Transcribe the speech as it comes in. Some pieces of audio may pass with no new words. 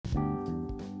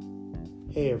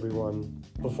Hey everyone,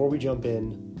 before we jump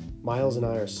in, Miles and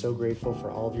I are so grateful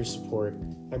for all of your support,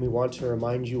 and we want to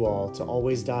remind you all to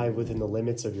always dive within the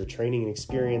limits of your training and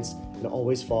experience and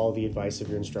always follow the advice of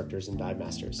your instructors and dive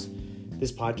masters.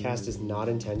 This podcast is not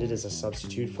intended as a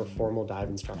substitute for formal dive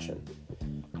instruction.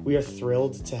 We are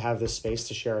thrilled to have this space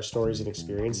to share our stories and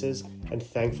experiences, and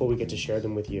thankful we get to share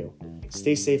them with you.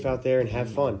 Stay safe out there and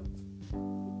have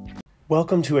fun.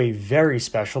 Welcome to a very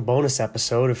special bonus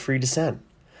episode of Free Descent.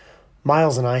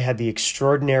 Miles and I had the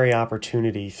extraordinary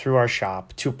opportunity through our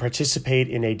shop to participate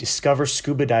in a Discover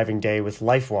Scuba Diving Day with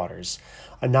Lifewaters,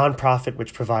 a nonprofit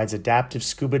which provides adaptive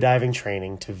scuba diving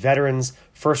training to veterans,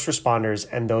 first responders,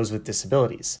 and those with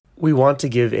disabilities. We want to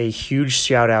give a huge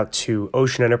shout out to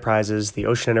Ocean Enterprises, the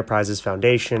Ocean Enterprises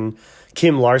Foundation,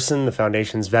 Kim Larson, the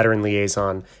Foundation's veteran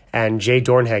liaison, and Jay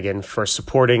Dornhagen for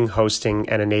supporting, hosting,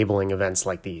 and enabling events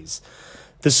like these.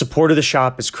 The support of the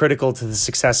shop is critical to the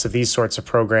success of these sorts of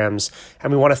programs,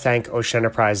 and we want to thank Ocean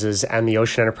Enterprises and the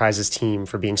Ocean Enterprises team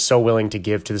for being so willing to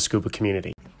give to the scuba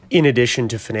community. In addition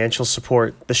to financial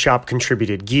support, the shop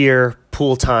contributed gear,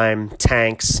 pool time,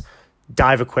 tanks,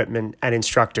 dive equipment, and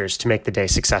instructors to make the day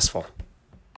successful.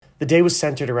 The day was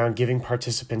centered around giving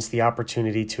participants the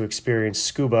opportunity to experience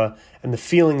scuba and the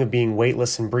feeling of being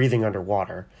weightless and breathing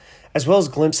underwater, as well as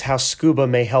glimpse how scuba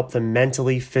may help them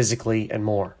mentally, physically, and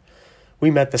more. We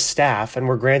met the staff and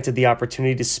were granted the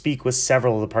opportunity to speak with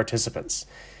several of the participants.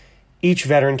 Each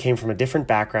veteran came from a different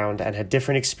background and had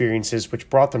different experiences which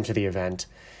brought them to the event,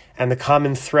 and the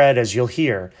common thread, as you'll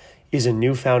hear, is a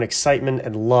newfound excitement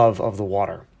and love of the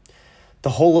water.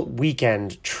 The whole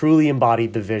weekend truly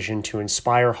embodied the vision to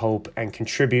inspire hope and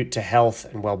contribute to health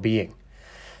and well-being.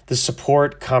 The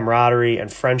support, camaraderie,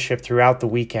 and friendship throughout the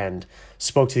weekend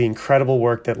spoke to the incredible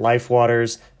work that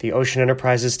Lifewaters, the Ocean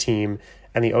Enterprises team,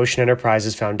 and the Ocean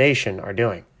Enterprises Foundation are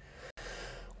doing.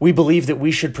 We believe that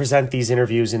we should present these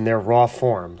interviews in their raw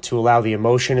form to allow the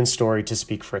emotion and story to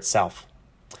speak for itself.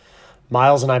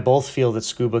 Miles and I both feel that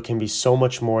scuba can be so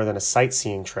much more than a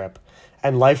sightseeing trip,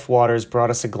 and Lifewaters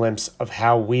brought us a glimpse of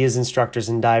how we as instructors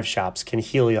in dive shops can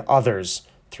heal others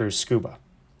through scuba.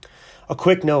 A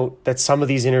quick note that some of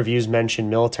these interviews mention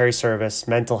military service,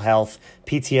 mental health,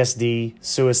 PTSD,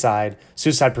 suicide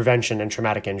prevention, and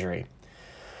traumatic injury.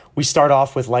 We start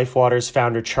off with Lifewaters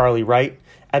founder Charlie Wright,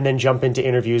 and then jump into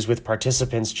interviews with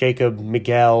participants Jacob,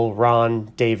 Miguel, Ron,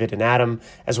 David, and Adam,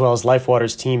 as well as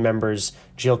Lifewaters team members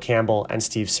Jill Campbell and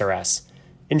Steve Ceres.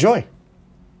 Enjoy!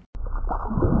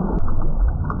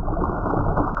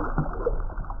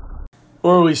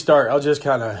 Before we start, I'll just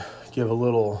kind of give a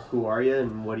little... Who are you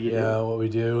and what do you do? Yeah, what we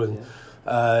do.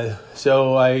 And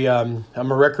so I'm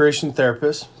a recreation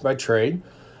therapist by trade.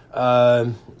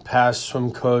 Past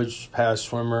swim coach, past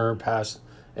swimmer, past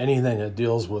anything that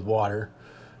deals with water.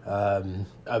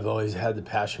 I've always had the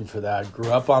passion for that.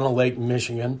 Grew up on a lake in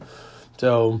Michigan.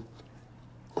 So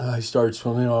I started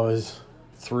swimming when I was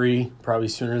 3, probably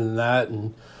sooner than that,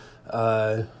 and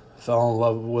fell in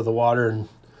love with the water,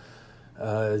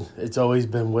 and it's always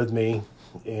been with me.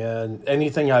 And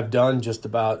anything I've done just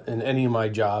about in any of my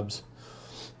jobs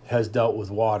has dealt with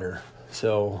water.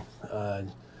 So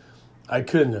I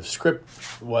couldn't have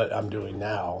scripted what I'm doing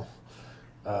now.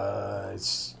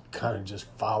 It's kind of just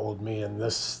followed me, and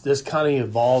this kind of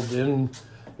evolved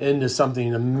into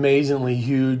something amazingly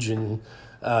huge, and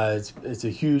it's a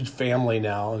huge family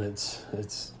now, and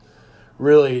it's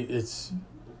really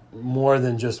more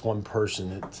than just one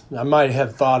person. I might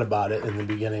have thought about it in the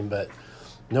beginning, but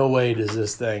no way does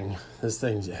this thing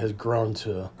has grown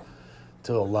to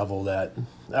a level that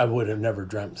I would have never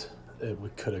dreamt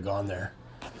could have gone there.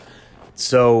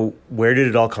 So where did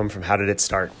it all come from? How did it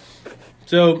start?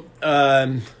 So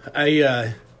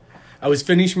I was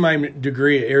finishing my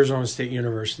degree at Arizona State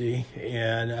University,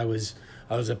 and I was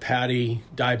a PADI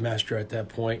dive master at that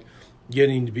point,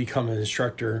 getting to become an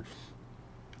instructor.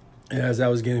 And as I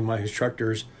was getting my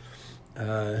instructors,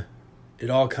 it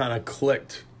all kind of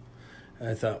clicked. And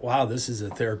I thought, wow, this is a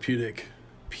therapeutic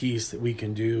piece that we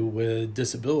can do with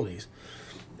disabilities.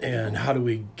 And how do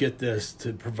we get this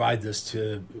to provide this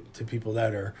to people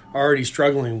that are already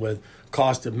struggling with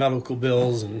cost of medical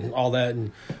bills and all that?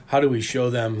 And how do we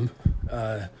show them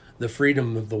the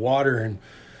freedom of the water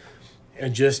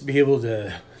and just be able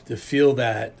to feel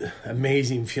that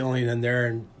amazing feeling in there?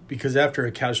 And because after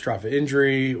a catastrophic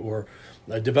injury or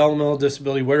a developmental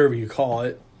disability, whatever you call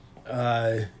it,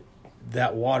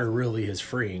 that water really is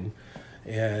freeing.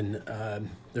 And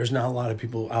there's not a lot of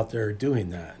people out there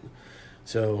doing that.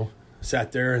 So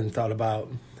sat there and thought about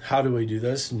how do we do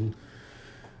this, and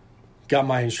got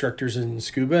my instructors in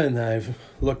scuba, and I've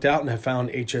looked out and I found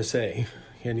HSA,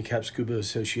 Handicap Scuba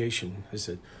Association. I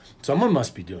said, someone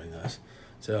must be doing this.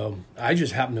 So I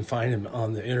just happened to find him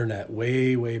on the internet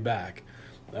way back,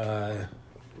 around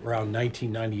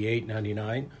 1998,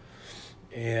 99.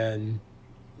 And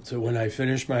so when I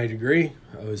finished my degree,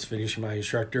 I was finishing my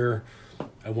instructor.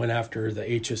 I went after the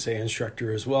HSA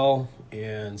instructor as well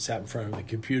and sat in front of the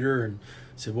computer and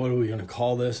said, what are we going to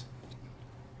call this?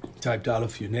 Typed out a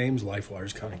few names.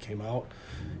 LifeWaters kind of came out.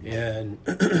 And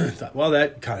thought, well,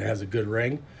 that kind of has a good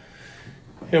ring.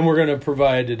 And we're going to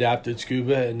provide adapted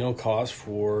scuba at no cost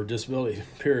for disability,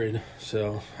 period.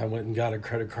 So I went and got a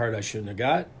credit card I shouldn't have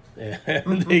got.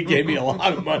 And they gave me a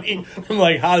lot of money. I'm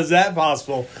like, how is that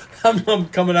possible? I'm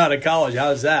coming out of college. How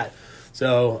is that?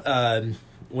 So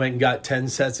went and got 10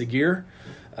 sets of gear,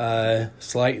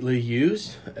 slightly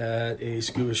used at a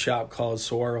scuba shop called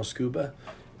Saguaro Scuba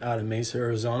out of Mesa,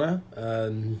 Arizona.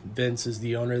 Vince is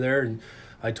the owner there, and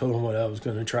I told him what I was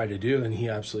going to try to do, and he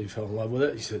absolutely fell in love with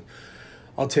it. He said,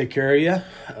 I'll take care of you.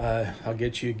 I'll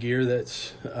get you gear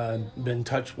that's been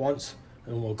touched once,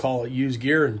 and we'll call it used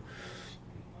gear, and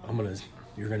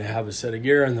you're gonna have a set of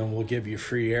gear, and then we'll give you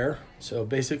free air. So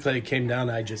basically, it came down.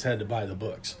 I just had to buy the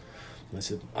books. And I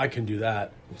said, I can do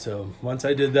that. So once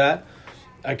I did that,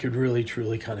 I could really,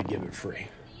 truly kind of give it free.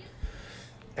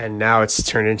 And now it's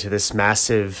turned into this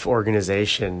massive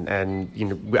organization. And,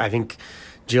 I think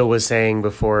Jill was saying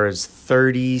before, it's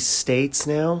 30 states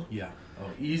now? Yeah,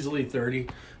 easily 30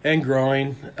 and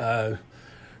growing.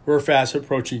 We're fast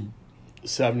approaching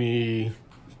 70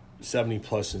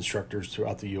 plus instructors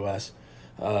throughout the U.S.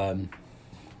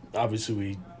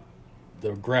 Obviously,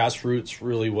 the grassroots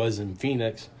really was in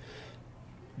Phoenix,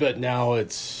 but now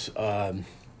it's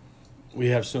we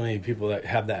have so many people that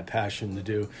have that passion to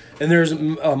do, and there's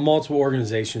multiple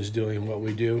organizations doing what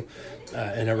we do,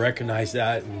 and I recognize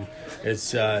that, and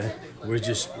it's we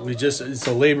just it's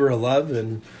a labor of love,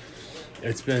 and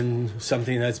it's been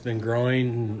something that's been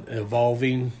growing and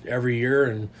evolving every year,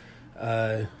 and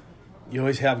you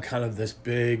always have kind of this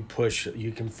big push.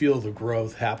 You can feel the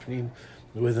growth happening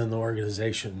within the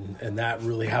organization, and that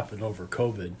really happened over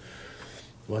COVID.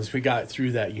 Once we got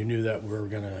through that, you knew that we were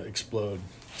going to explode.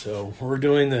 So we're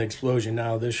doing the explosion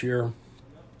now this year.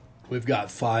 We've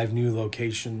got 5 new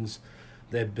locations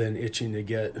that have been itching to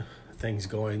get things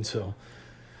going. So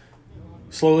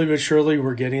slowly but surely,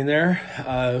 we're getting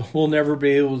there. We'll never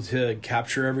be able to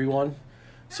capture everyone.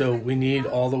 So we need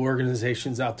all the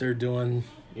organizations out there doing,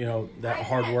 that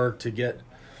hard work to get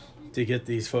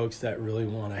these folks that really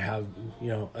want to have,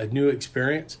 a new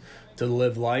experience, to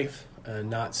live life and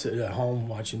not sit at home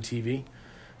watching TV.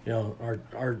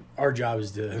 Our job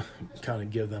is to kind of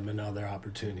give them another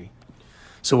opportunity.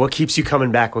 So what keeps you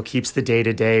coming back? What keeps the day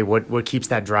to day? What keeps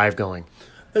that drive going?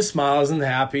 The smiles and the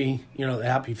happy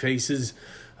faces,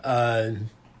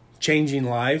 changing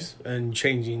lives and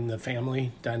changing the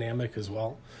family dynamic as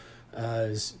well,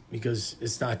 because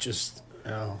it's not just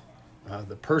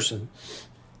the person,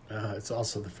 it's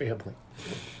also the family.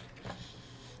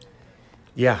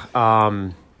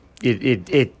 Yeah,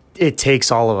 it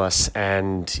takes all of us,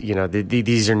 and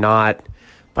these are not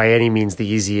by any means the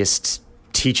easiest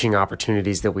teaching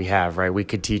opportunities that we have, right? We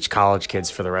could teach college kids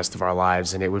for the rest of our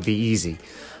lives and it would be easy,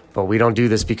 but we don't do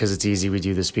this because it's easy. We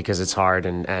do this because it's hard,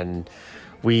 and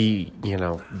we,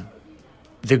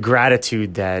 the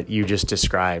gratitude that you just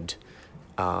described,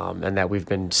 and that we've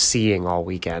been seeing all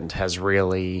weekend has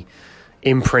really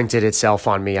imprinted itself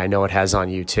on me. I know it has on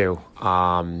you too.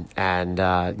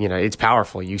 It's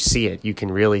powerful. You see it. You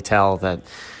can really tell that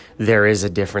there is a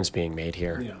difference being made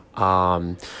here.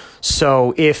 Yeah.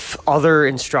 So if other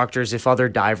instructors, if other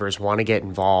divers want to get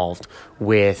involved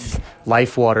with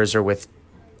LifeWaters or with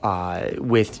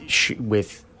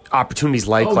opportunities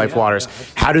like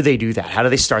LifeWaters, how do they do that? How do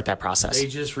they start that process? They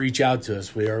just reach out to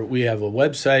us. We have a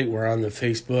website. We're on the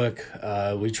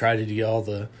Facebook. We try to do all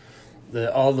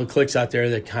the clicks out there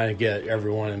that kind of get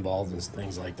everyone involved and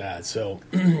things like that. So,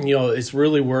 it's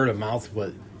really word of mouth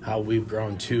how we've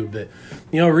grown too. But,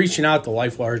 reaching out to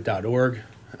lifewaters.org,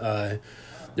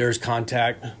 there's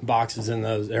contact boxes in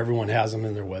those. Everyone has them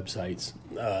in their websites.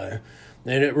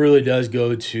 And it really does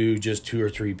go to just 2 or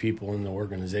 3 people in the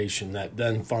organization that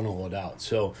then funnel it out.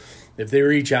 So if they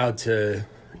reach out to,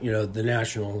 the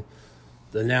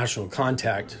national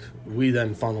contact, we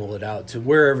then funnel it out to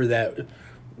wherever the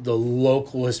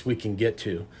localist we can get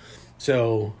to.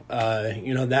 So,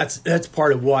 that's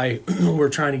part of why we're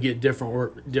trying to get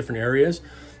different areas.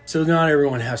 So not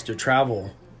everyone has to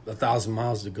travel 1,000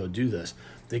 miles to go do this.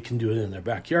 They can do it in their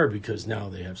backyard because now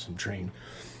they have some trained,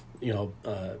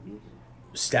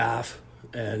 staff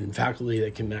and faculty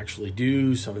that can actually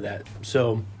do some of that.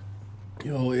 So,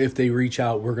 if they reach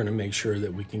out, we're going to make sure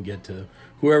that we can get to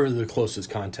whoever the closest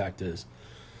contact is.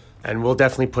 And we'll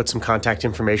definitely put some contact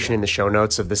information in the show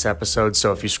notes of this episode.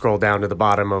 So if you scroll down to the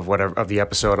bottom of the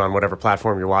episode on whatever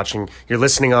platform you're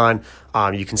listening on,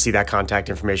 you can see that contact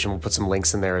information. We'll put some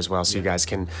links in there as well, so you guys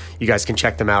can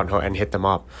check them out and hit them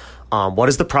up. What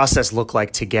does the process look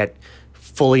like to get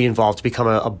fully involved, to become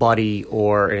a buddy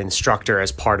or an instructor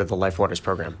as part of the Life Waters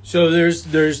program? So there's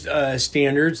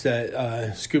standards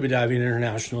that Scuba Diving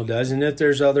International does, and if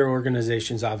there's other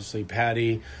organizations, obviously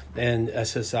PADI and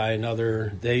SSI and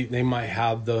other, they might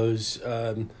have those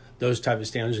type of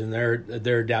standards in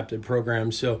their adapted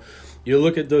programs. So you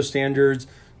look at those standards.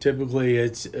 Typically,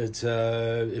 it's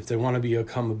if they want to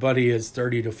become a buddy, it's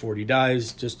 30 to 40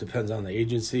 dives. Just depends on the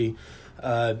agency.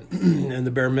 And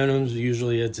the bare minimums,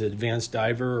 usually it's advanced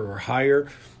diver or higher.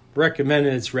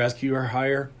 Recommended it's rescue or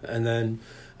higher. And then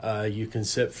you can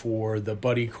sit for the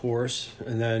buddy course.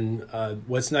 And then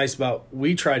what's nice about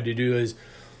we tried to do is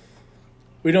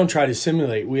we don't try to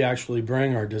simulate. We actually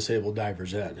bring our disabled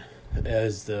divers in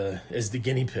as the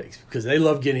guinea pigs, because they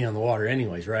love getting on the water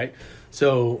anyways, right?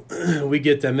 So we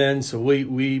get them in. So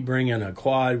we bring in a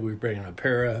quad, we bring in a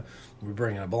para, we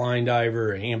bring in a blind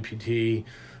diver, an amputee,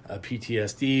 a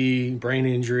PTSD, brain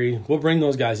injury. We'll bring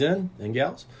those guys in and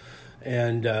gals.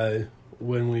 And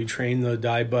when we train the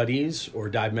dive buddies or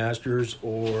dive masters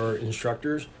or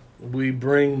instructors, we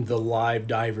bring the live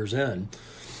divers in.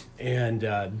 And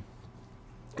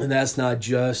that's not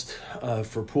just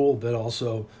for pool, but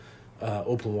also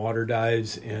open water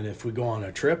dives. And if we go on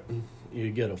a trip,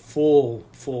 you get a full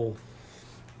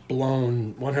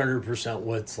blown 100%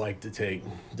 what it's like to take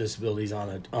disabilities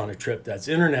on a trip that's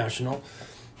international.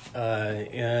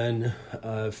 And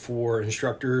for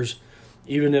instructors,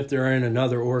 even if they're in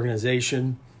another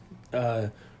organization,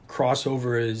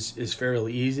 crossover is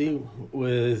fairly easy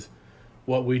with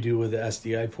what we do with the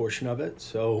SDI portion of it.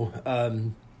 So,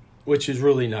 which is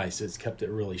really nice. It's kept it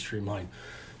really streamlined.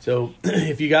 So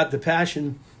if you got the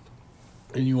passion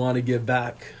and you want to give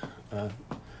back,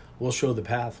 we'll show the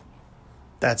path.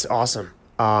 That's awesome.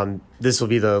 This will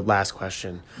be the last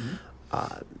question.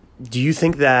 Do you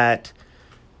think that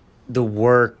the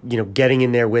work, getting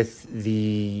in there with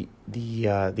the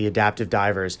adaptive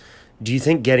divers, do you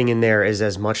think getting in there is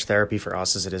as much therapy for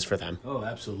us as it is for them? Oh,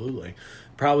 absolutely.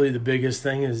 Probably the biggest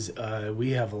thing is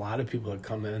we have a lot of people that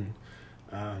come in,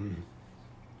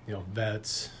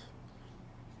 vets,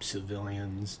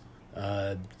 civilians,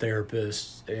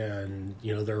 therapists, and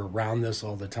they're around this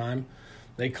all the time.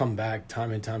 They come back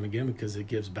time and time again because it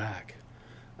gives back,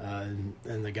 and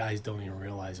the guys don't even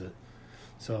realize it.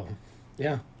 So,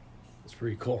 yeah. It's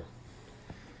pretty cool.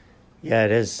 Yeah,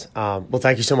 it is. Well,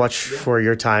 thank you so much for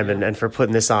your time and for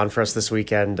putting this on for us this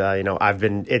weekend.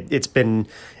 It's been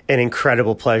an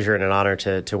incredible pleasure and an honor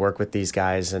to work with these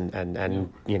guys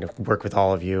and work with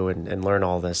all of you and learn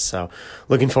all this. So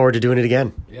looking forward to doing it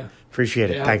again. Yeah. Appreciate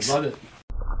it. Thanks. Love it.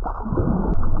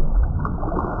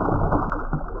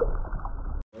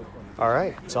 All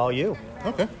right. It's all you.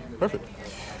 Okay, perfect.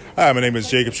 Hi, my name is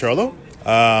Jacob Charlo.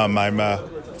 I'm a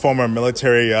former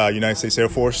military United States Air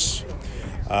Force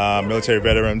military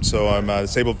veteran, so I'm a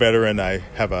disabled veteran. I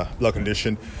have a blood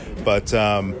condition, but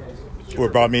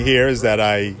what brought me here is that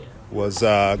I was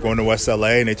going to West LA,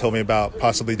 and they told me about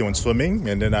possibly doing swimming,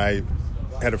 and then I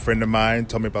had a friend of mine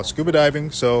told me about scuba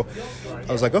diving, so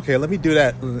I was like, okay, let me do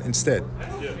that instead.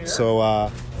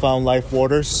 So found Life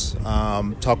Waters,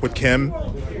 talked with Kim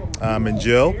and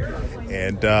Jill,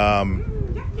 and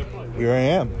here I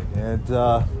am.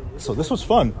 And so this was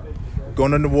fun,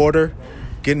 going underwater,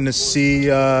 getting to see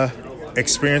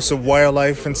experience of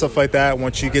wildlife and stuff like that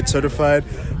once you get certified.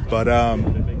 But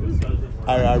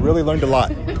I really learned a lot.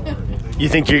 You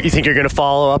think you're going to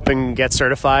follow up and get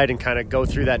certified and kind of go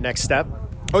through that next step?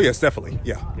 Oh yes, definitely.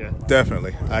 Yeah.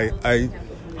 Definitely. I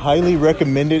highly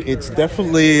recommend it. It's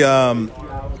definitely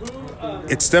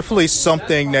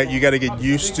something that you got to get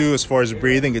used to as far as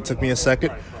breathing. It took me a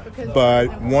second,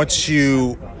 but once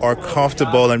you are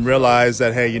comfortable and realize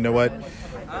that, hey, you know what,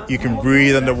 you can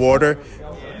breathe underwater,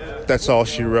 that's all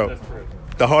she wrote.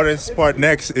 The hardest part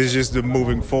next is just the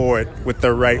moving forward with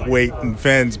the right weight and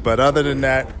fins, but other than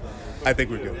that, I think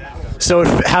we're good. So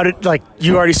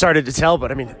you already started to tell,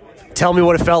 but I mean, tell me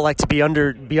what it felt like to be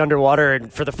underwater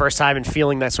and for the first time and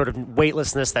feeling that sort of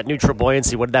weightlessness, that neutral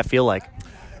buoyancy. What did that feel like?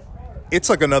 It's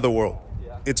like another world.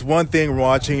 It's one thing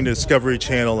watching the Discovery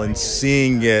Channel and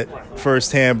seeing it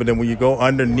firsthand, but then when you go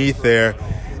underneath there,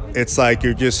 it's like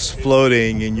you're just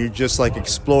floating and you're just like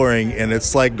exploring, and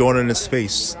it's like going into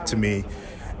space to me.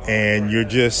 And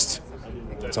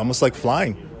it's almost like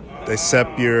flying,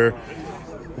 except you're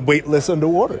weightless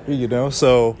underwater,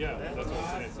 so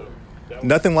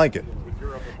nothing like it.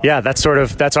 Yeah, that's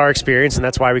our experience, and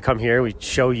that's why we come here. We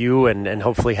show you and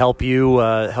hopefully help you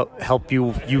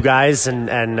guys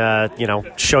and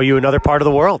show you another part of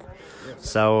the world.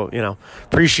 So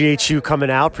appreciate you coming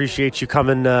out, appreciate you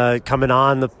coming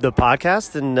on the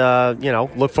podcast, and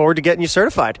look forward to getting you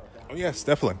certified. Oh, yes,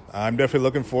 definitely. I'm definitely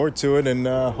looking forward to it, and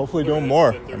hopefully doing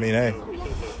more. I mean, hey,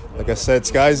 like I said,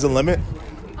 sky's the limit.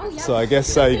 So I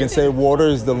guess you can say water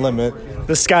is the limit.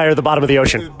 The sky or the bottom of the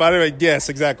ocean. By the way, yes,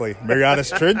 exactly.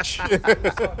 Marianas Trench.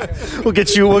 We'll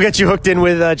get you hooked in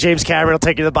with James Cameron. I'll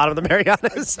take you to the bottom of the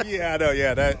Marianas. Yeah, I know.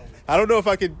 Yeah, that. I don't know if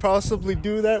I could possibly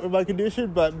do that with my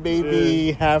condition, but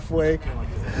maybe halfway.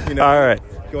 All right.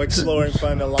 Go exploring,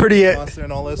 find a lot of monster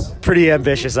and all this. Pretty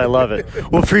ambitious. I love it.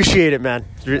 Well, appreciate it, man.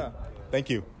 Yeah. Thank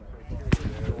you.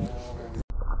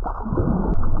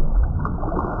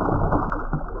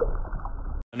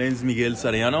 My name is Miguel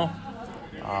Sariano.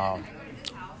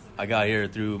 I got here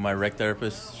through my rec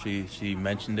therapist. She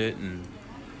mentioned it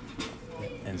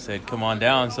and said, come on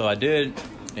down. So I did,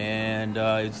 and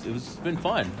it's been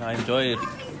fun. I enjoy it.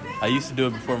 I used to do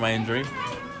it before my injury,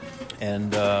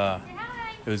 and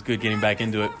it was good getting back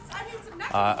into it.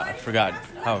 I forgot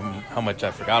how much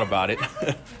I forgot about it.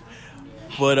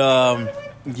 But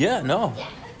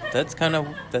that's kind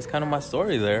of my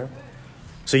story there.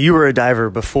 So you were a diver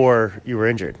before you were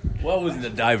injured? Well, I wasn't a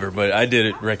diver, but I did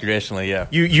it recreationally, yeah.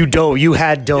 You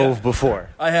had dove before?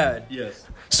 I had, yes.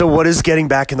 So what does getting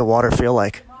back in the water feel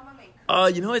like?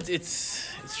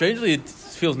 It's strangely, it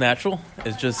feels natural.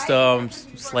 It's just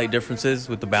slight differences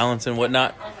with the balance and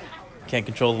whatnot. Can't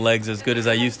control the legs as good as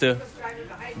I used to.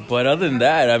 But other than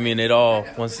that, I mean,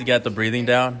 once you got the breathing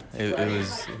down,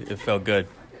 it felt good.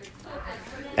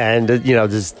 And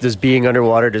does being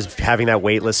underwater, does having that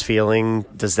weightless feeling,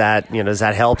 does that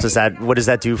help? What does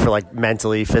that do for, like,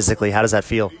 mentally, physically? How does that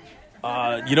feel?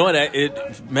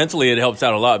 Mentally it helps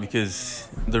out a lot, because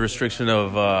the restriction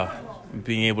of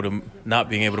not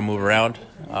being able to move around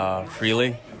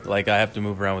freely, like I have to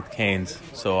move around with canes,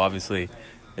 so obviously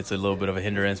it's a little bit of a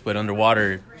hindrance. But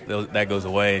underwater, that goes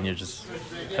away, and you're just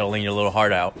pedaling your little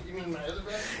heart out.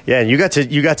 Yeah, and you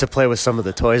got to play with some of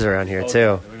the toys around here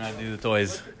too. We're not doing the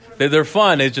toys. They're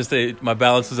fun. It's just my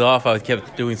balance was off. I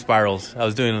kept doing spirals. I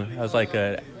was like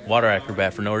a water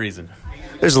acrobat for no reason.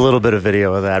 There's a little bit of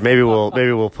video of that. Maybe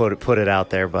we'll put it out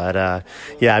there. But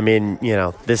yeah, I mean,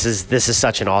 this is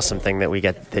such an awesome thing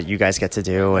that you guys get to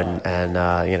do, and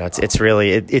it's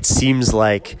really it seems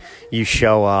like you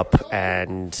show up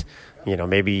and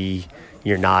maybe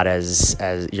you're not as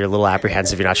you're a little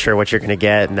apprehensive. You're not sure what you're going to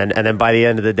get, and then by the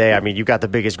end of the day, I mean, you've got the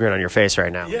biggest grin on your face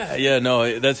right now. Yeah,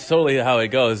 no, that's totally how it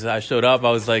goes. I showed up,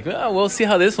 I was like, we'll see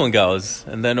how this one goes,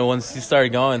 and then once you started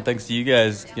going, thanks to you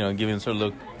guys, giving sort of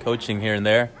little coaching here and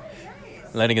there,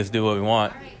 letting us do what we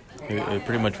want, it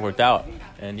pretty much worked out.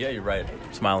 And yeah, you're right,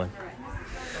 I'm smiling.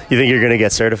 You think you're going to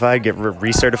get certified, get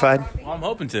recertified? Well, I'm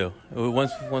hoping to.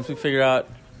 Once we figure out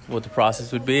what the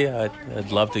process would be,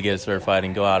 I'd love to get certified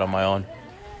and go out on my own.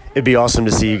 It'd be awesome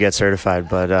to see you get certified,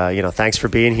 but thanks for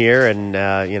being here, and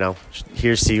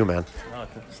here's to you, man. Oh,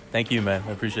 thank you, man.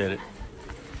 I appreciate it.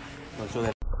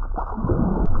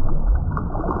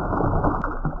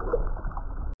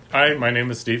 Hi, my name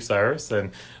is Steve Cyrus,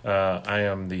 and I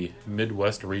am the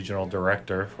Midwest Regional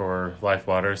Director for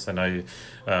LifeWaters, and I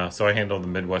handle the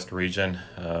Midwest region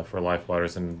for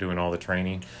LifeWaters and doing all the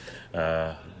training.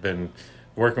 Been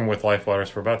working with LifeWaters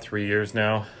for about 3 years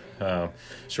now.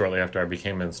 Shortly after I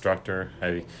became an instructor,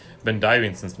 I've been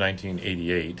diving since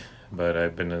 1988, but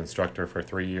I've been an instructor for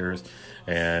 3 years,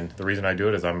 and the reason I do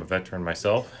it is I'm a veteran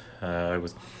myself. I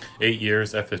was 8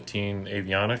 years F-15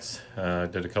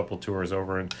 avionics, did a couple tours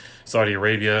over in Saudi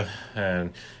Arabia,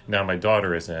 and now my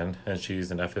daughter is in, and she's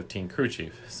an F-15 crew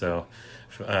chief. So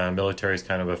military is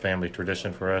kind of a family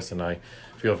tradition for us, and I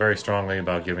feel very strongly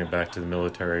about giving back to the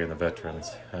military and the veterans.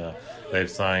 They've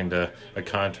signed a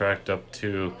contract up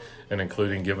to and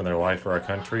including giving their life for our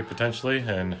country potentially,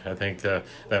 and I think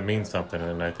that means something,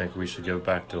 and I think we should give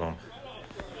back to them.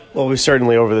 Well, we've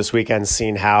certainly over this weekend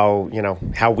seen how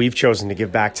we've chosen to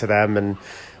give back to them, and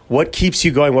what keeps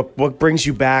you going, what brings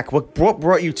you back, what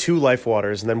brought you to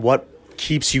LifeWaters, and then what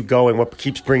keeps you going, what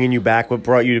keeps bringing you back, what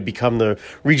brought you to become the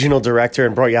regional director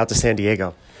and brought you out to San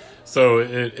Diego? So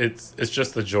it's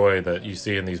just the joy that you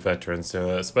see in these veterans,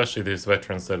 especially these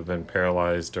veterans that have been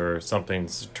paralyzed or something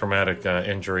traumatic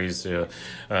injuries.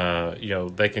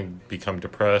 They can become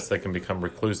depressed, they can become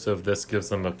reclusive. This gives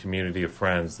them a community of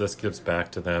friends. This gives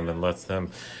back to them and lets them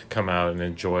come out and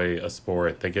enjoy a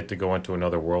sport. They get to go into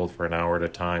another world for an hour at a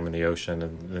time in the ocean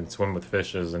and swim with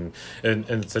fishes, and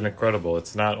it's incredible.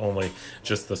 It's not only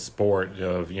just the sport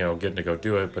of getting to go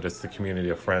do it, but it's the community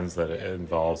of friends that it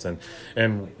involves, and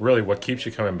really what keeps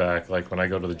you coming back. Like when I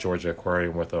go to the Georgia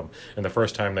Aquarium with them, and the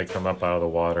first time they come up out of the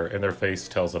water, and their face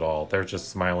tells it all. They're just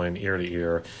smiling ear to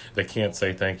ear. They can't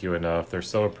say thank you enough. They're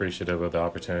so appreciative of the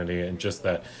opportunity, and just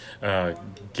that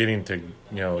getting to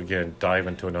again dive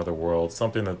into another world,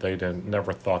 something that they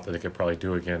never thought that they could probably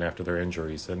do again after their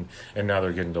injuries, and now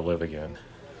they're getting to live again.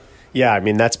 Yeah, I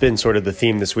mean, that's been sort of the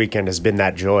theme this weekend, has been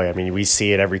that joy. I mean, we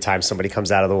see it every time somebody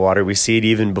comes out of the water. We see it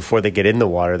even before they get in the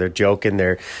water. They're joking.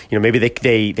 They're, maybe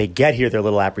they get here, they're a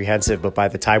little apprehensive, but by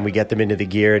the time we get them into the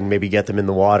gear and maybe get them in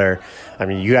the water, I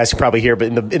mean, you guys can probably hear, but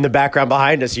in the background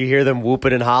behind us, you hear them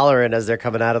whooping and hollering as they're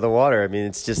coming out of the water. I mean,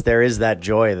 it's just, there is that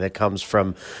joy that comes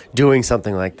from doing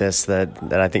something like this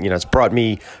that I think, it's brought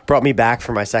me back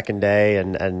for my second day,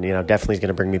 and definitely is going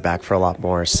to bring me back for a lot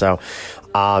more. So,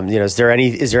 is there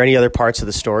any other parts of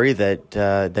the story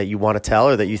that you want to tell,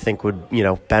 or that you think would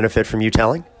benefit from you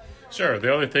telling? Sure.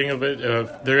 The other thing of it,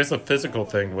 there is a physical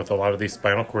thing with a lot of these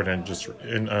spinal cord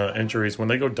injuries. When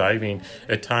they go diving,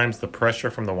 at times the pressure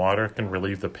from the water can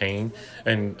relieve the pain.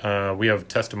 And we have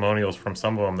testimonials from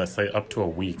some of them that say up to a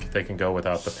week they can go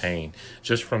without the pain,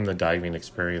 just from the diving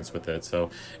experience with it. So,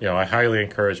 I highly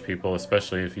encourage people,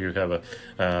 especially if you have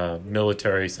a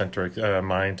military-centric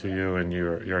mind to you and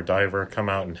you're a diver, come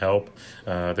out and help.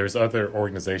 There's other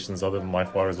organizations other than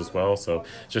Life Waters as well. So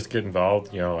just get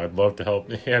involved. I'd love to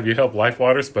have you help Life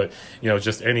Waters, but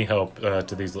just any help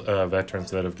to these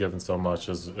veterans that have given so much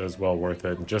is well worth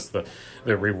it. And just the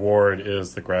reward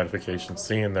is the gratification,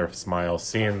 seeing their smile,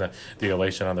 seeing the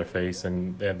elation on their face,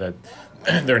 and that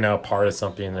they're now part of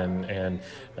something, and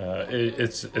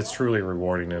it's truly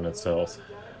rewarding in itself.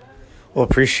 Well,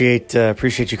 appreciate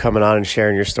you coming on and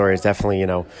sharing your story. It's definitely,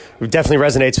 definitely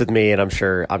resonates with me, and I'm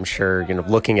sure,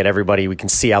 looking at everybody, we can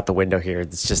see out the window here.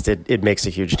 It's just, it makes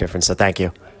a huge difference. So thank you.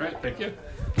 All right, thank you.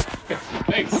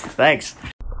 Thanks. Thanks.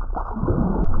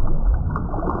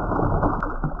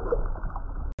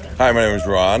 Hi, my name is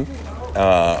Ron.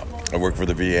 I work for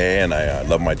the VA, and I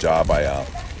love my job. I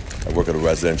work at a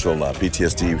residential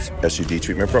PTSD SUD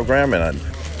treatment program, and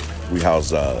we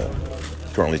house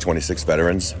currently 26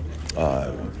 veterans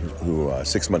who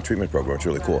 6-month treatment program. It's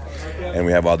really cool, and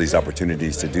we have all these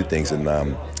opportunities to do things.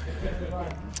 And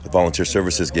Volunteer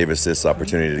Services gave us this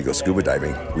opportunity to go scuba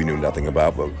diving. We knew nothing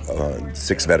about, but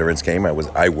 6 veterans came. I was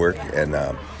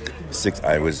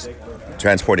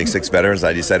transporting 6 veterans.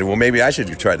 I decided, well, maybe I should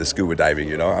try the scuba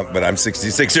diving, but I'm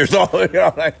 66 years old,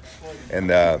 and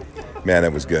man,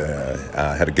 that was good.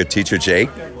 I had a good teacher, Jay,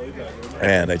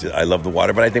 and I love the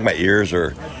water, but I think my ears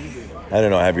are, I don't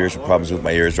know, I have problems with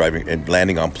my ears driving and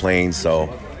landing on planes,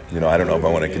 so I don't know if I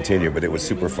want to continue, but it was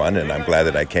super fun, and I'm glad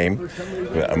that I came.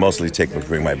 I mostly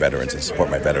bring my veterans and support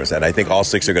my veterans, and I think all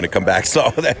 6 are going to come back, so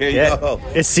there you go.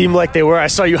 It seemed like they were. I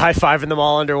saw you high-fiving them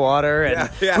all underwater,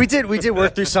 and yeah. We did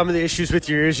work through some of the issues with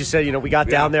your ears. You said, we got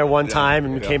down there one time,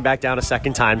 and we came back down a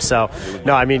second time, so,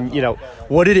 no, I mean,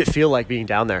 what did it feel like being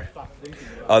down there?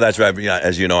 Oh, that's right.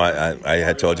 As you know, I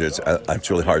had told you, it's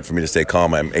really hard for me to stay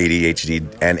calm. I'm ADHD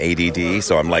and ADD,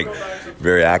 so I'm like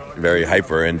very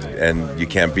hyper, and you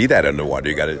can't be that underwater.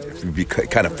 You got to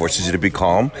kind of forces you to be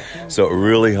calm. So it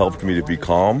really helped me to be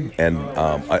calm and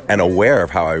aware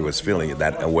of how I was feeling.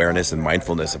 That awareness and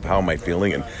mindfulness of how am I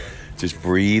feeling, and just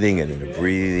breathing and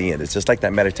it's just like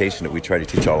that meditation that we try to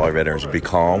teach all our veterans. Be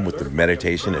calm with the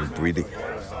meditation and breathing.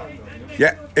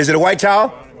 Yeah, is it a white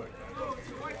towel?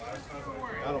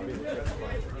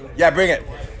 Yeah, bring it.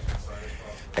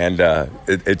 And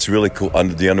it's really cool.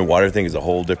 The underwater thing is a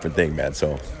whole different thing, man.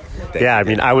 So, yeah, I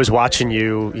mean, I was watching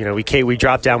you. We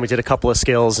dropped down. We did a couple of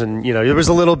skills, and there was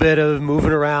a little bit of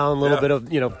moving around, a little bit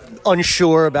of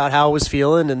unsure about how I was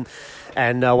feeling,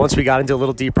 and once we got into a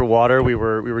little deeper water, we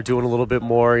were doing a little bit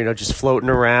more, just floating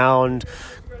around,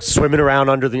 swimming around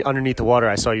underneath the water.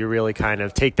 I saw you really kind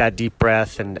of take that deep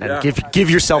breath and give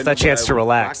yourself that chance to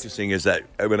relax. Practicing is that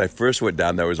when I first went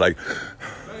down there, it was like.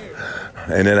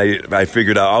 And then I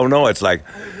figured out, oh no, it's like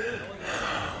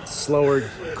slower,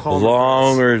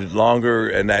 calmer, longer,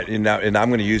 and I'm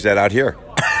going to use that out here.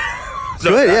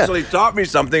 So good, it actually taught me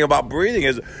something about breathing.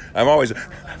 Is I'm always,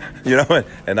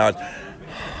 and now.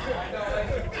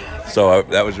 So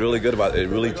that was really good about it. It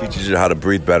really teaches you how to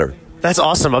breathe better. That's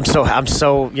awesome. I'm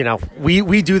so,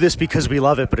 we do this because we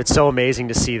love it, but it's so amazing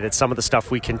to see that some of the stuff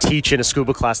we can teach in a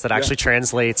scuba class that actually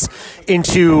translates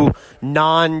into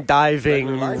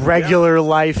non-diving, regular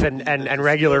life and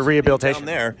regular rehabilitation. Down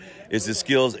there is the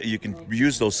skills. You can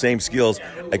use those same skills.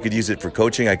 I could use it for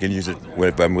coaching. I can use it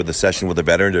if I'm with a session with a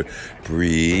veteran to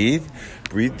breathe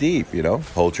deep,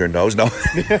 hold your nose. No.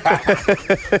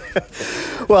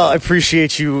 Well, I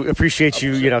appreciate you,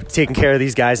 taking care of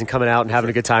these guys and coming out and having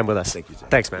a good time with us. Thank you, Zach.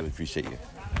 Thanks, man. Really appreciate you.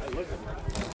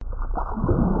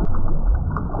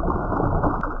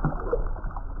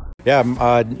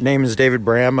 Yeah, name is David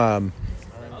Bram.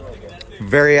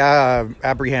 Very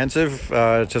apprehensive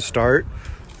to start.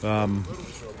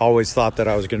 Always thought that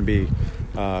I was going to be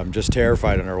just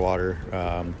terrified underwater,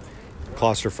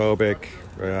 claustrophobic.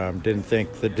 Didn't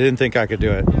think I could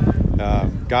do it.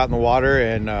 Got in the water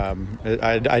and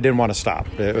I didn't want to stop.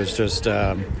 It was just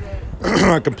a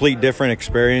complete different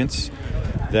experience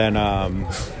than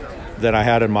I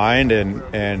had in mind,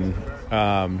 and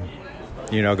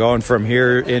going from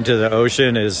here into the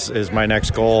ocean is my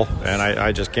next goal, and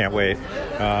I just can't wait.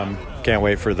 Can't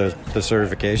wait for the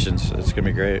certifications. It's gonna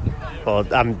be great. Well,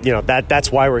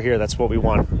 that's why we're here. That's what we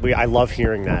want. I love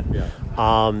hearing that. Yeah.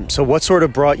 So what sort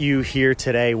of brought you here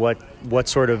today?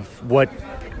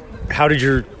 How did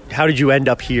you end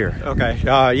up here? Okay.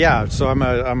 Yeah. So I'm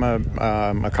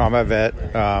a combat vet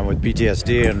with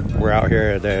PTSD, and we're out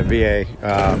here at the VA,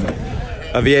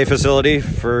 a VA facility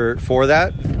for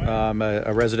that,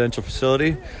 a residential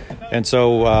facility, and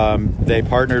so they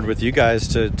partnered with you guys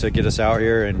to get us out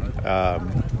here, and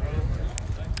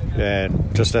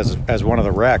just as one of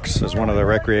the recs, as one of the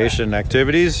recreation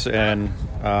activities, and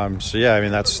so yeah, I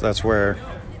mean that's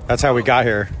how we got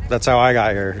here. That's how I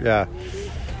got here. Yeah.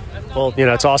 Well,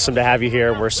 it's awesome to have you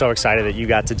here. We're so excited that you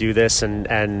got to do this,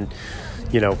 and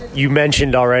you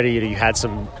mentioned already you had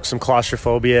some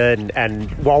claustrophobia,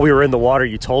 and while we were in the water,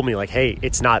 you told me, like, hey,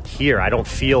 it's not here. I don't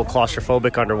feel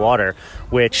claustrophobic underwater,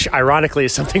 which ironically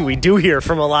is something we do hear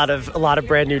from a lot of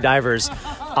brand new divers.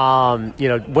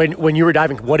 When you were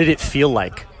diving, what did it feel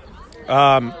like?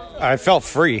 I felt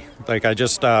free. Like I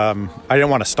just, I didn't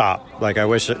want to stop. Like I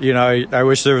wish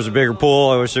there was a bigger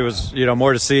pool. I wish there was,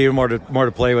 more to see, more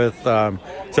to play with.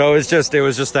 So it was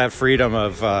just that freedom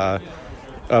of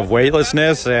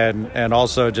weightlessness and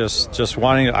also just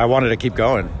I wanted to keep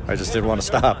going. I just didn't want to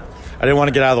stop. I didn't want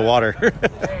to get out of the water.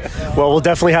 Well, we'll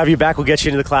definitely have you back. We'll get you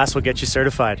into the class. We'll get you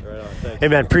certified. Right on, hey,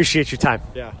 man, appreciate your time.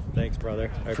 Yeah, thanks, brother.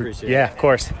 I appreciate it. Yeah, of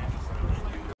course.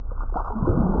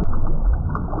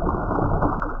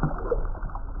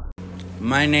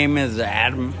 My name is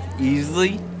Adam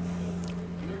Easley.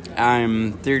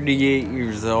 I'm 38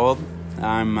 years old.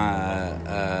 I'm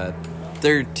a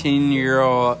 13-year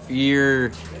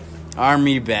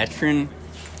Army veteran.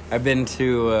 I've been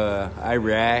to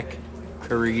Iraq,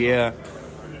 Korea,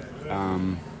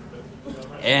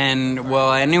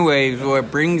 anyways, what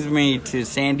brings me to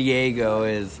San Diego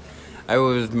is I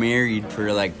was married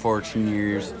for like 14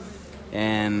 years,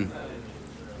 and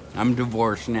I'm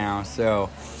divorced now, so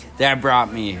that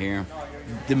brought me here.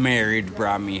 The marriage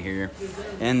brought me here,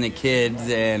 and the kids,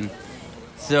 and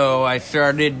so I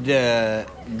started to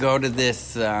go to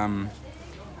this, the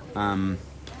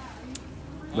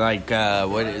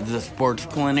sports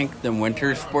clinic, the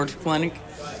winter sports clinic.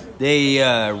 They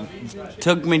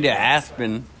took me to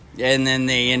Aspen, and then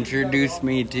they introduced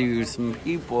me to some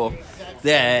people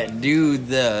that do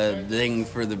the things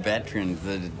for the veterans,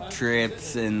 the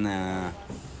trips and the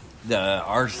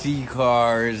RC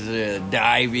cars,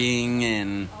 diving,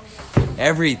 and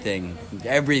everything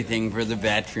for the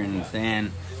veterans.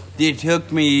 And they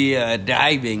took me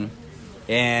diving,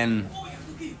 and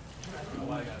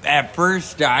at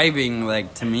first diving,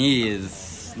 like, to me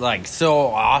is like so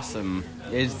awesome.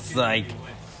 It's like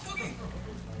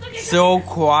so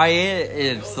quiet.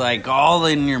 It's like all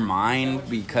in your mind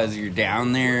because you're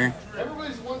down there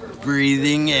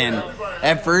breathing, and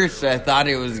at first I thought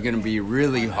it was going to be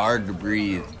really hard to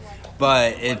breathe,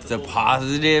 but it's a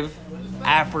positive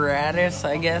apparatus,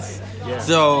 I guess. Yeah.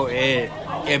 So it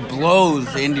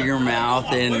blows into your mouth,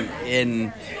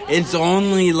 and it's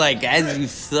only like as you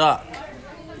suck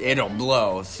it'll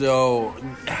blow. So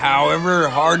however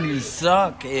hard you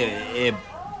suck, it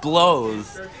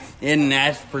blows, and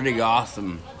that's pretty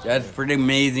awesome. That's pretty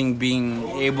amazing, being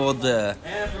able to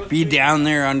be down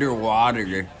there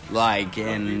underwater, like,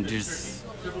 and just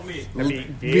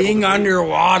being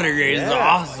underwater is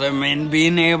awesome, and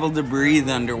being able to breathe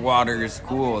underwater is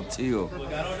cool too.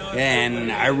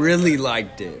 And I really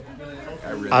liked it.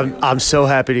 I'm so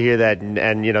happy to hear that,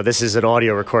 and you know, this is an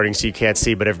audio recording, so you can't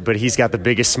see, but he's got the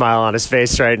biggest smile on his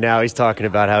face right now. He's talking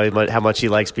about how much he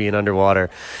likes being underwater.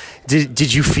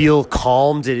 Did you feel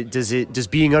calm? Does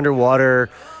being underwater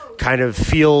kind of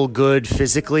feel good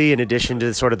physically in addition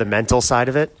to sort of the mental side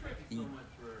of it?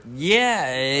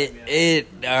 Yeah,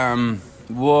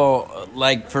 well,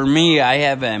 like for me, I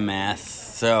have MS,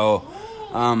 so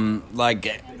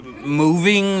like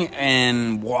moving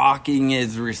and walking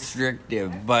is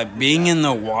restrictive, but being in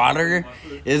the water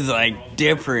is like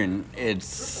different.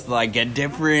 It's like a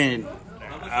different,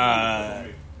 I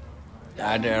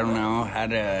don't know how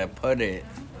to put it.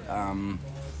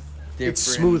 It's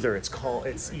smoother. It's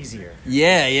easier.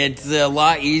 Yeah, it's a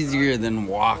lot easier than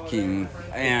walking,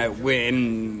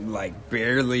 when like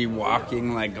barely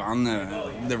walking like on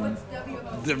the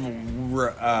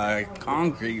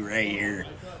concrete right here.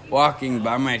 Walking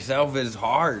by myself is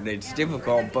hard. It's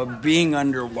difficult, but being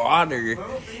underwater,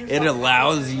 it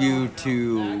allows you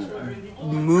to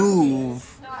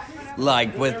move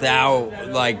like without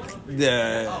like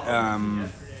the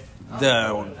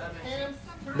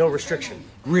No restriction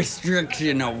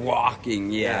of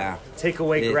walking. Yeah. Take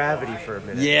away gravity for a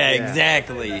minute. Yeah,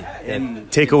 exactly.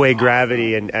 And take away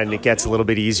gravity, and it gets a little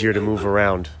bit easier to move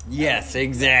around. yes,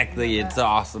 exactly. It's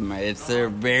awesome. It's a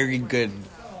very good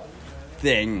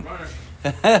thing.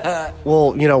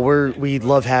 Well, you know, we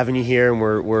love having you here, and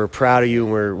we're proud of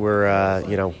you. And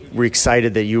we're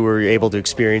excited that you were able to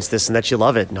experience this and that you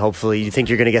love it. And hopefully, you think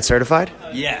you're going to get certified?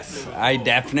 Yes, I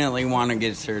definitely want to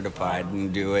get certified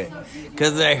and do it.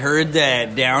 Because I heard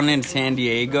that down in San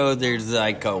Diego, there's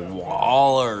like a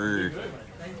wall or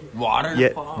waterfall.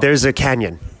 Yeah, there's a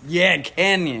canyon. Yeah,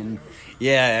 canyon.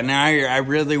 Yeah, and I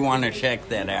really want to check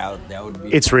that out. That would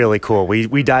be. It's really cool.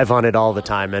 We dive on it all the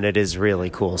time, and it is really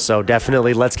cool. So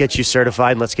definitely, let's get you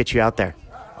certified and let's get you out there.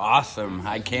 Awesome!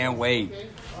 I can't wait.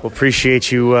 Well,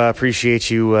 appreciate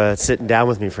you sitting down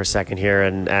with me for a second here,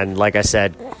 and like I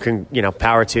said,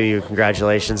 power to you.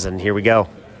 Congratulations, and here we go.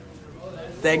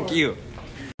 Thank you.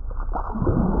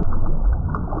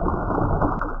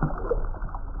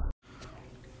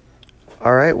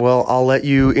 All right. Well, I'll let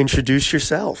you introduce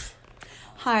yourself.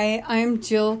 Hi, I'm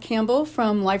Jill Campbell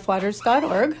from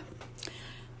lifewaters.org.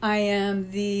 I am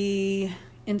the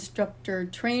instructor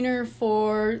trainer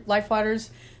for LifeWaters,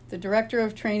 the director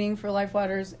of training for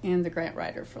LifeWaters, and the grant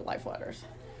writer for LifeWaters.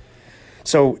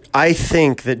 So I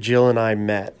think that Jill and I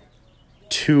met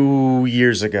 2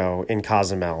 years ago in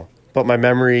Cozumel, but my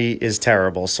memory is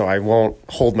terrible, so I won't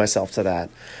hold myself to that.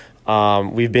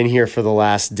 We've been here for the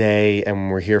last day,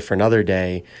 and we're here for another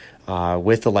day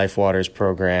with the LifeWaters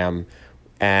program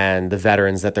and the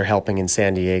veterans that they're helping in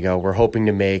San Diego. We're hoping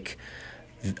to make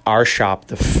our shop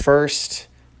the first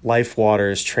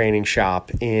LifeWaters training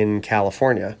shop in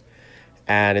California.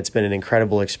 And it's been an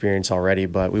incredible experience already,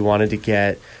 but we wanted to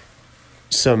get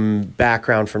some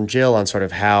background from Jill on sort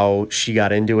of how she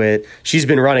got into it. She's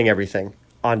been running everything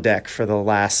on deck for the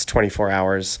last 24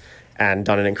 hours and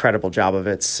done an incredible job of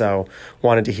it. So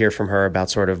wanted to hear from her about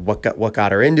sort of what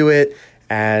got her into it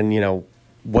and,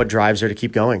 what drives her to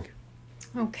keep going.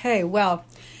 Okay, well,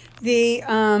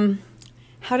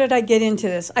 how did I get into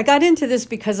this? I got into this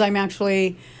because I'm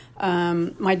actually,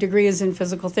 my degree is in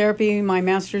physical therapy, my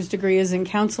master's degree is in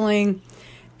counseling,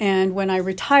 and when I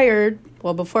retired,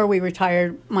 before we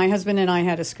retired, my husband and I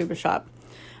had a scuba shop,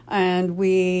 and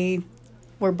we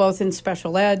were both in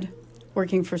special ed,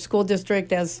 working for school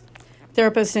district as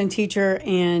therapist and teacher,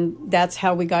 and that's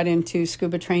how we got into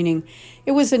scuba training.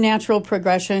 It was a natural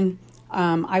progression.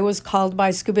 I was called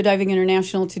by Scuba Diving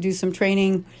International to do some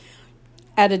training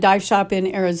at a dive shop in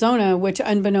Arizona, which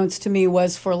unbeknownst to me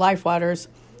was for LifeWaters.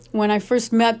 When I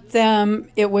first met them,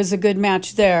 it was a good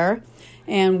match there,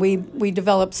 and we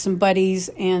developed some buddies.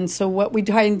 And so what we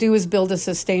try and do is build a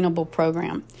sustainable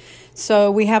program.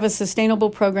 So we have a sustainable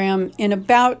program in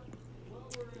about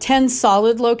 10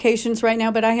 solid locations right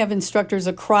now, but I have instructors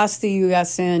across the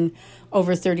U.S. in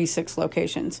over 36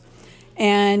 locations.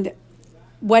 And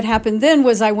what happened then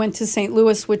was I went to St.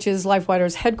 Louis, which is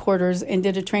LifeWaters headquarters, and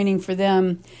did a training for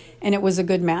them, and it was a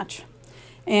good match.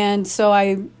 And so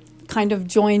I kind of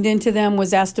joined into them,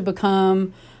 was asked to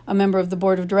become a member of the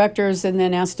board of directors, and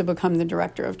then asked to become the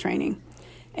director of training.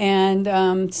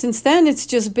 And since then, it's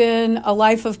just been a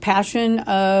life of passion,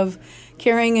 of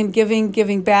caring and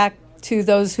giving back to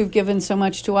those who've given so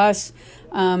much to us.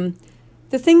 The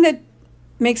thing that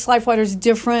makes LifeWaters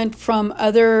different from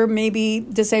other maybe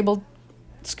disabled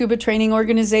scuba training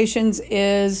organizations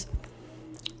is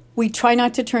we try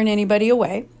not to turn anybody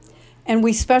away, and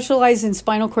we specialize in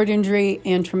spinal cord injury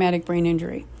and traumatic brain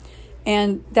injury.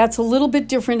 And that's a little bit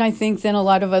different, I think, than a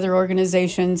lot of other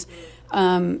organizations.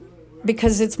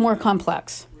 because it's more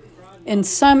complex in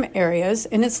some areas,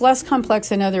 and it's less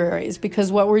complex in other areas,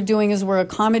 because what we're doing is we're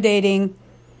accommodating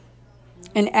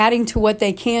and adding to what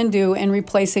they can do and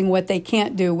replacing what they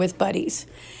can't do with buddies.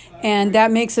 And that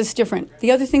makes us different.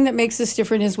 The other thing that makes us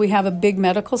different is we have a big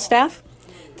medical staff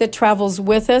that travels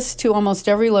with us to almost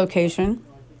every location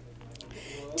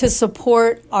to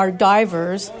support our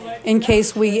divers in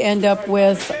case we end up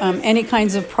with any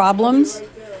kinds of problems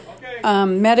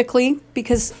medically,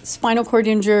 because spinal cord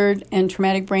injured and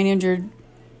traumatic brain injured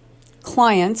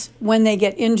clients, when they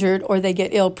get injured or they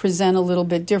get ill, present a little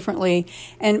bit differently.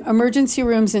 And emergency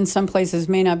rooms in some places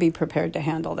may not be prepared to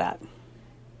handle that.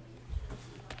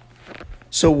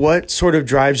 So what sort of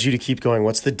drives you to keep going?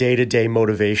 What's the day-to-day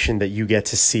motivation that you get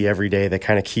to see every day that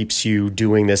kind of keeps you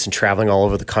doing this and traveling all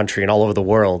over the country and all over the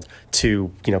world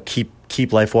to,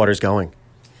 keep Life Waters going?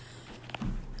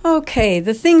 Okay,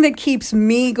 the thing that keeps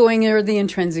me going are the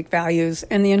intrinsic values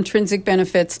and the intrinsic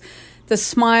benefits, the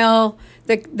smile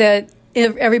that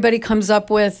everybody comes up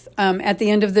with at the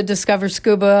end of the Discover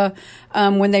Scuba,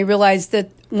 when they realize that,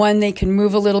 one, they can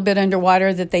move a little bit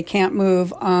underwater that they can't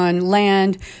move on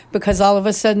land, because all of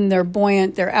a sudden they're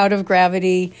buoyant, they're out of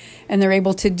gravity, and they're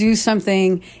able to do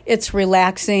something. It's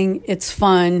relaxing, it's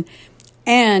fun,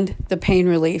 and the pain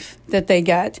relief that they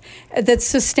get. That's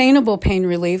sustainable pain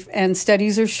relief, and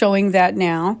studies are showing that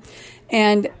now.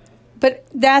 But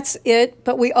that's it.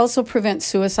 But we also prevent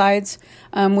suicides.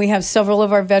 We have several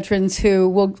of our veterans who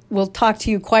will talk to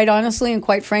you quite honestly and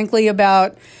quite frankly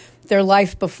about their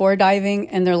life before diving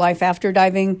and their life after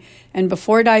diving. And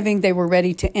before diving, they were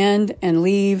ready to end and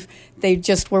leave. They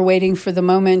just were waiting for the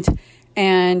moment.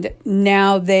 And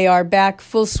now they are back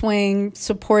full swing,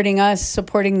 supporting us,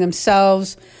 supporting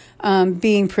themselves,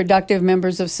 being productive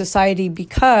members of society,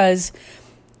 because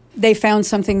they found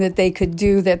something that they could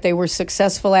do that they were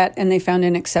successful at, and they found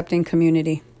an accepting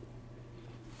community.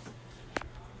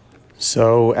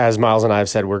 So as Miles and I have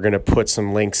said, we're going to put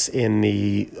some links in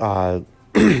the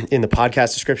in the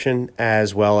podcast description,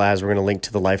 as well as we're going to link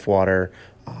to the LifeWater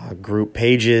group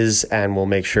pages, and we'll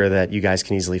make sure that you guys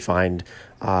can easily find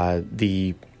all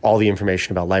the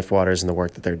information about Life Waters and the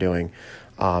work that they're doing.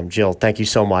 Jill, thank you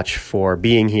so much for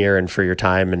being here and for your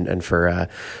time and for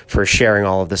sharing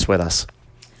all of this with us.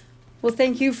 Well,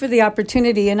 thank you for the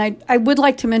opportunity. And I would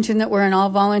like to mention that we're an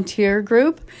all-volunteer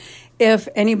group. If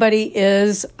anybody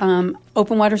is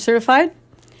open water certified,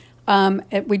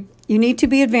 you need to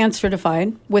be advanced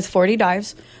certified with 40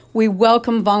 dives. We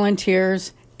welcome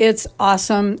volunteers. It's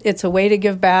awesome. It's a way to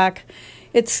give back.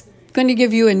 It's going to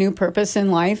give you a new purpose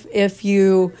in life if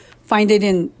you find it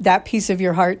in that piece of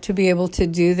your heart to be able to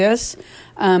do this.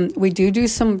 We do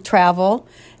some travel,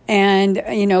 and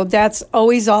that's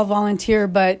always all volunteer,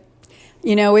 but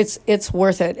it's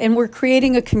worth it. And we're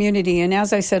creating a community. And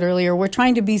as I said earlier, we're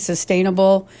trying to be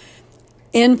sustainable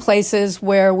in places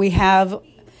where we have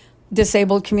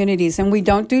disabled communities. And we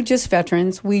don't do just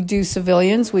veterans. We do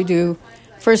civilians. We do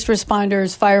first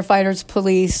responders, firefighters,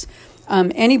 police,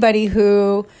 anybody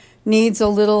who needs a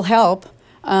little help.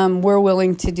 We're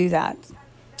willing to do that.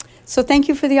 So thank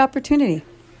you for the opportunity.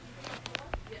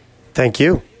 Thank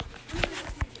you.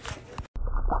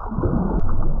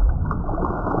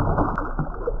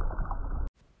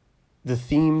 The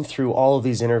theme through all of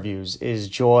these interviews is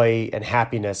joy and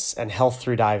happiness and health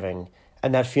through diving,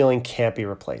 and that feeling can't be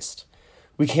replaced.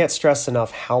 We can't stress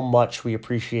enough how much we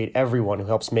appreciate everyone who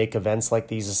helps make events like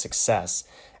these a success,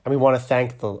 and we want to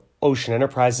thank the Ocean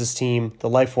Enterprises team, the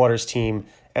Life Waters team,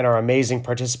 and our amazing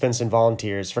participants and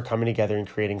volunteers for coming together and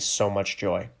creating so much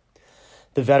joy.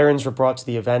 The veterans were brought to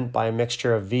the event by a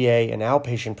mixture of VA and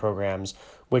outpatient programs,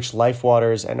 which Life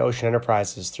Waters and Ocean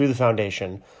Enterprises, through the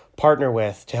foundation, partner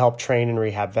with to help train and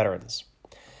rehab veterans.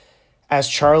 As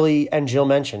Charlie and Jill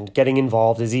mentioned, getting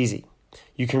involved is easy.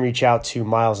 You can reach out to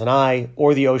Miles and I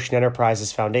or the Ocean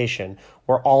Enterprises Foundation.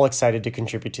 We're all excited to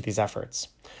contribute to these efforts.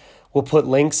 We'll put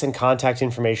links and contact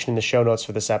information in the show notes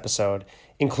for this episode,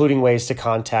 including ways to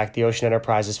contact the Ocean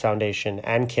Enterprises Foundation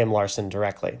and Kim Larson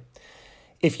directly.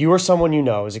 If you or someone you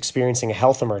know is experiencing a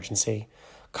health emergency,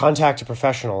 contact a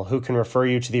professional who can refer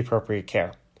you to the appropriate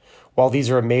care. While these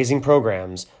are amazing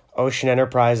programs, Ocean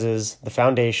Enterprises, the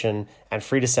Foundation, and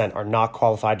Free Descent are not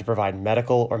qualified to provide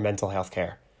medical or mental health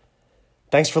care.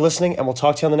 Thanks for listening, and we'll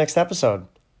talk to you on the next episode.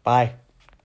 Bye.